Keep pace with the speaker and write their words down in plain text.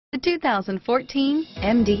The 2014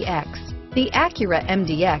 MDX. The Acura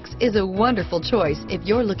MDX is a wonderful choice if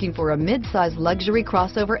you're looking for a mid-size luxury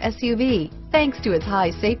crossover SUV. Thanks to its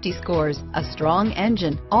high safety scores, a strong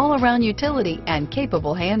engine, all-around utility, and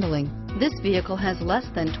capable handling, this vehicle has less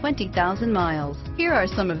than 20,000 miles. Here are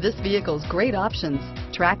some of this vehicle's great options: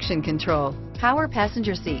 traction control, power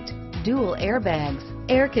passenger seat, dual airbags,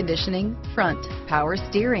 air conditioning, front, power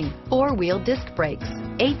steering, four-wheel disc brakes,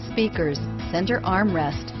 8 speakers, center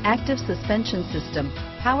armrest, active suspension system,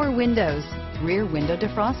 power windows, rear window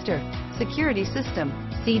defroster, security system,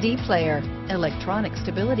 CD player, electronic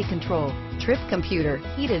stability control, trip computer,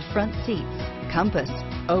 heated front seats, compass,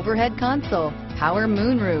 overhead console, power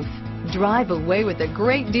moonroof. Drive away with a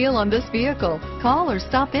great deal on this vehicle. Call or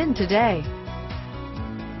stop in today.